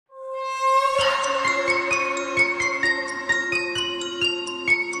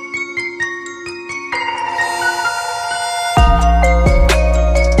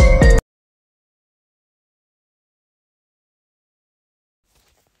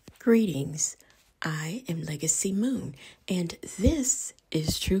Greetings. I am Legacy Moon, and this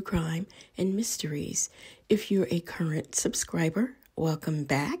is True Crime and Mysteries. If you're a current subscriber, welcome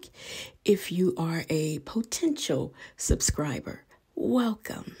back. If you are a potential subscriber,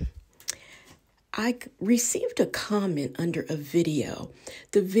 welcome. I received a comment under a video.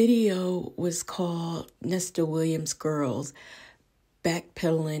 The video was called Nesto Williams Girls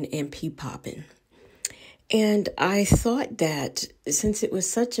Backpedaling and Pee-Popping. And I thought that since it was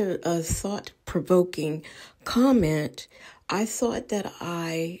such a thought-provoking comment, I thought that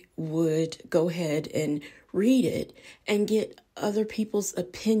I would go ahead and read it and get other people's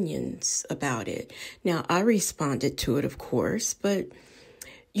opinions about it. Now, I responded to it, of course, but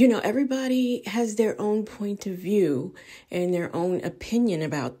everybody has their own point of view and their own opinion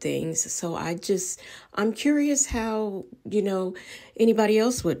about things. So I'm curious how, anybody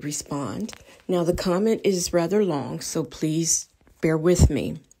else would respond. Now, the comment is rather long, so please bear with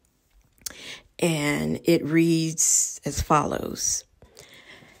me. And it reads as follows.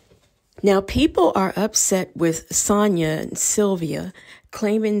 Now, people are upset with Sonia and Sylvia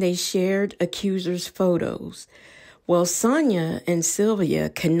claiming they shared accusers' photos. Well, Sonia and Sylvia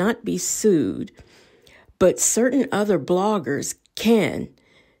cannot be sued, but certain other bloggers can.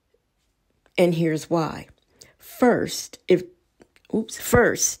 And here's why. First, if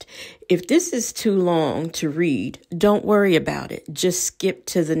this is too long to read, don't worry about it. Just skip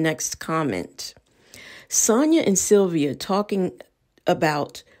to the next comment. Sonia and Sylvia talking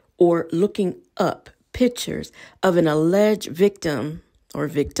about or looking up pictures of an alleged victim or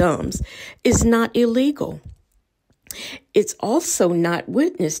victims is not illegal. It's also not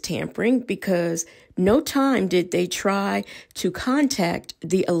witness tampering because no time did they try to contact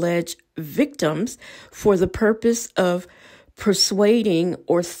the alleged victims for the purpose of persuading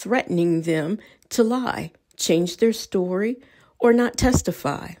or threatening them to lie, change their story, or not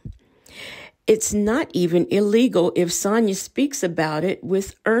testify. It's not even illegal if Sonia speaks about it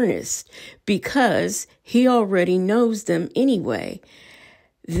with Ernest because he already knows them anyway.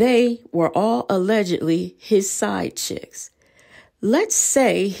 They were all allegedly his side chicks. Let's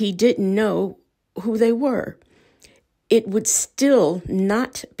say he didn't know who they were. It would still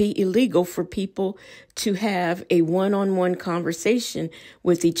not be illegal for people to have a one-on-one conversation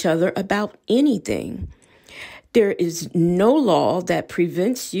with each other about anything. There is no law that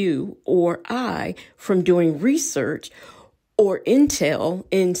prevents you or I from doing research or intel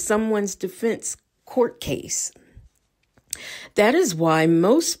in someone's defense court case. That is why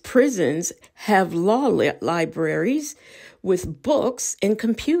most prisons have law libraries with books and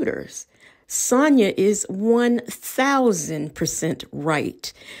computers. Sonia is 1,000%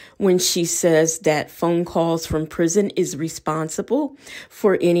 right when she says that phone calls from prison is responsible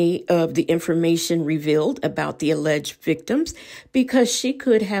for any of the information revealed about the alleged victims because she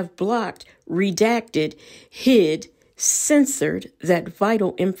could have blocked, redacted, hid, censored that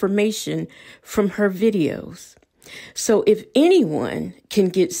vital information from her videos. So if anyone can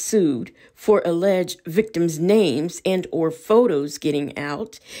get sued for alleged victims' names and or photos getting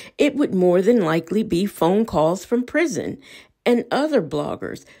out, it would more than likely be phone calls from prison and other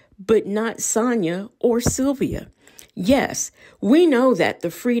bloggers, but not Sonia or Sylvia. Yes, we know that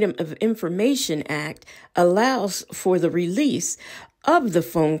the Freedom of Information Act allows for the release of the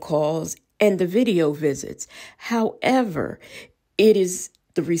phone calls and the video visits. However, it is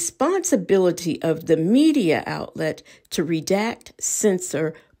the responsibility of the media outlet to redact,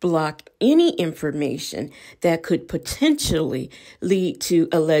 censor, block any information that could potentially lead to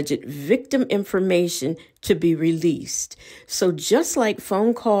alleged victim information to be released. So just like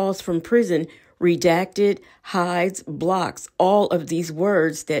phone calls from prison redacted, hides, blocks all of these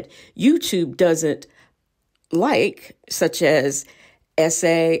words that YouTube doesn't like, such as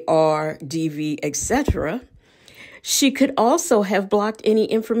SAR, DV, etc., she could also have blocked any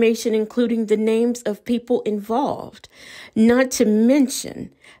information, including the names of people involved. Not to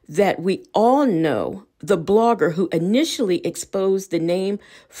mention that we all know the blogger who initially exposed the name,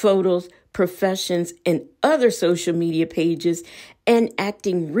 photos, professions, and other social media pages and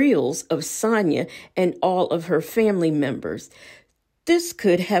acting reels of Sonia and all of her family members. This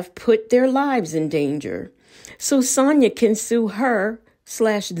could have put their lives in danger. So Sonia can sue her/them,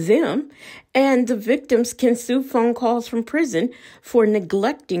 and the victims can sue phone calls from prison for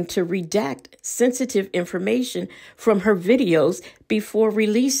neglecting to redact sensitive information from her videos before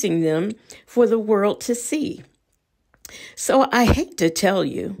releasing them for the world to see. So I hate to tell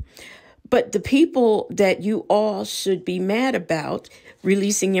you, but the people that you all should be mad about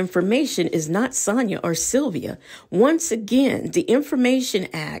releasing information is not Sonia or Sylvia. Once again, the Information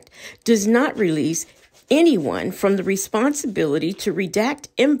Act does not release anyone from the responsibility to redact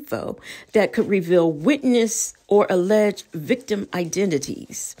info that could reveal witness or alleged victim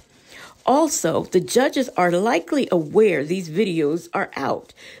identities. Also, the judges are likely aware these videos are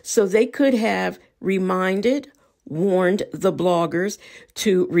out, so they could have warned the bloggers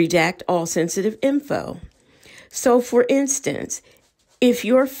to redact all sensitive info. So, for instance, if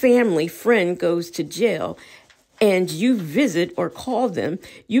your family friend goes to jail and you visit or call them,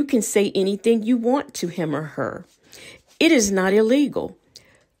 you can say anything you want to him or her. It is not illegal.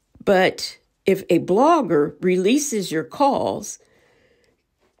 But if a blogger releases your calls,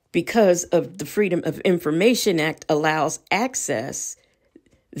 because of the Freedom of Information Act allows access,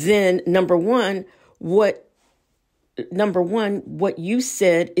 then number one, what you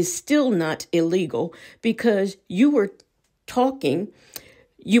said is still not illegal because you were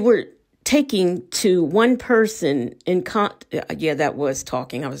taking to one person that was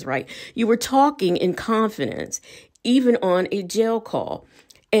talking. I was right. You were talking in confidence, even on a jail call.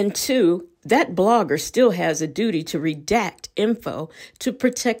 And two, that blogger still has a duty to redact info to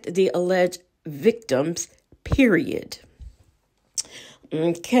protect the alleged victims, period.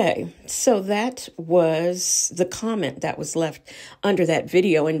 Okay, so that was the comment that was left under that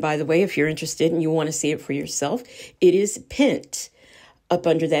video. And by the way, if you're interested and you want to see it for yourself, it is pinned up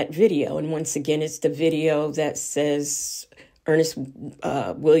under that video. And once again, it's the video that says Ernest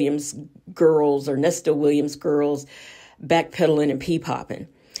Williams girls or Nesto Williams girls backpedaling and pee-popping.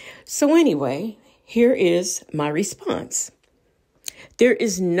 So anyway, here is my response. There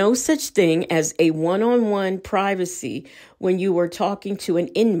is no such thing as a one-on-one privacy when you are talking to an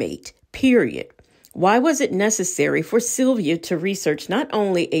inmate, period. Why was it necessary for Sylvia to research not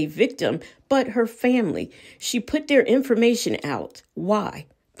only a victim, but her family? She put their information out. Why?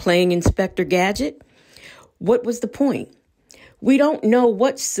 Playing Inspector Gadget? What was the point? We don't know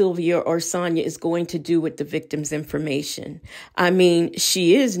what Sylvia or Sonia is going to do with the victim's information. I mean,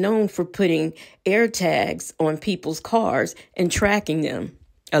 she is known for putting air tags on people's cars and tracking them,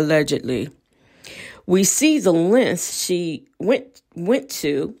 allegedly. We see the lengths she went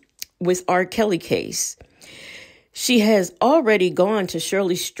to with R. Kelly case. She has already gone to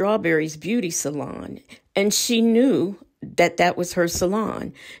Shirley Strawberry's beauty salon, and she knew that was her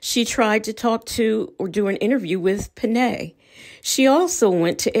salon. She tried to talk to or do an interview with Panay. She also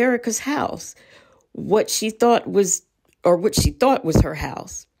went to Erica's house, what she thought was her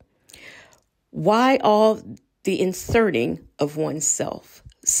house. Why all the inserting of oneself?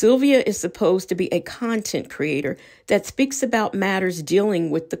 Sylvia is supposed to be a content creator that speaks about matters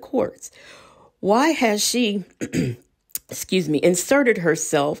dealing with the courts. Why has she, inserted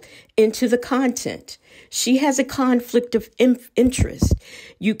herself into the content? She has a conflict of interest.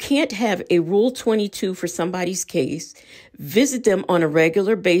 You can't have a Rule 22 for somebody's case, visit them on a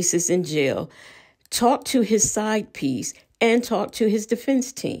regular basis in jail, talk to his side piece, and talk to his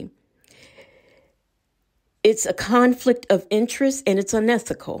defense team. It's a conflict of interest and it's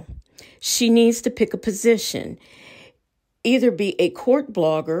unethical. She needs to pick a position, either be a court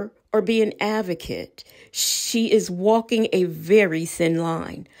blogger or be an advocate. She is walking a very thin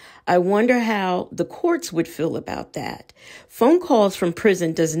line. I wonder how the courts would feel about that. Phone calls from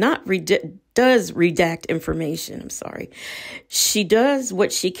prison does redact information. She does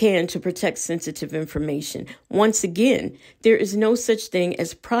what she can to protect sensitive information. Once again, there is no such thing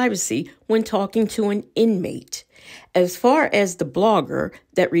as privacy when talking to an inmate. As far as the blogger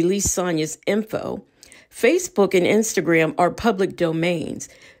that released Sonia's info, Facebook and Instagram are public domains.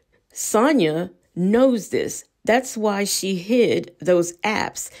 Sonia knows this. That's why she hid those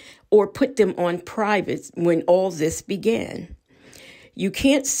apps or put them on private when all this began. You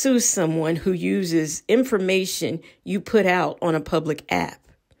can't sue someone who uses information you put out on a public app.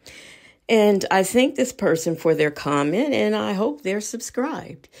 And I thank this person for their comment, and I hope they're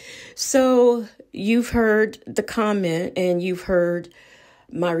subscribed. So you've heard the comment and you've heard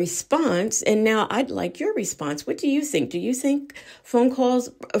my response, and now I'd like your response. What do you think? Do you think phone calls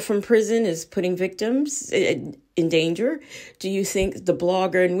from prison is putting victims in danger? Do you think the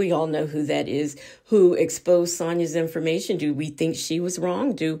blogger, and we all know who that is, who exposed Sonia's information, do we think she was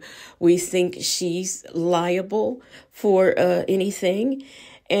wrong? Do we think she's liable for anything?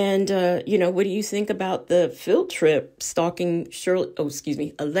 And, what do you think about the field trip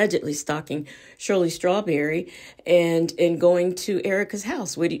allegedly stalking Shirley Strawberry and going to Erica's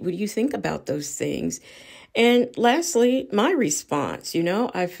house? What do you think about those things? And lastly, my response,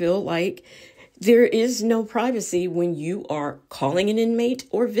 I feel like there is no privacy when you are calling an inmate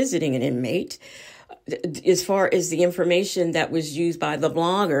or visiting an inmate. As far as the information that was used by the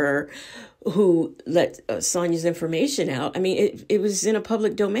blogger who let Sonia's information out. I mean, it was in a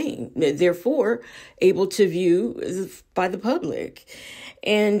public domain, therefore able to view by the public.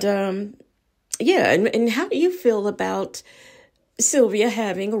 And and how do you feel about Sylvia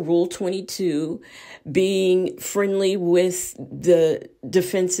having a Rule 22, being friendly with the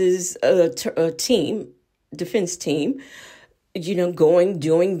defense team,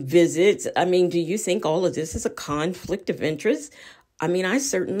 doing visits? I mean, do you think all of this is a conflict of interest? I mean, I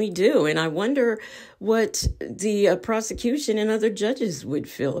certainly do. And I wonder what the prosecution and other judges would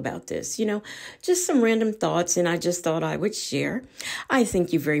feel about this. Just some random thoughts, and I just thought I would share. I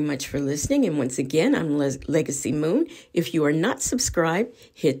thank you very much for listening. And once again, I'm Legacy Moon. If you are not subscribed,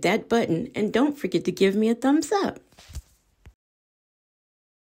 hit that button and don't forget to give me a thumbs up.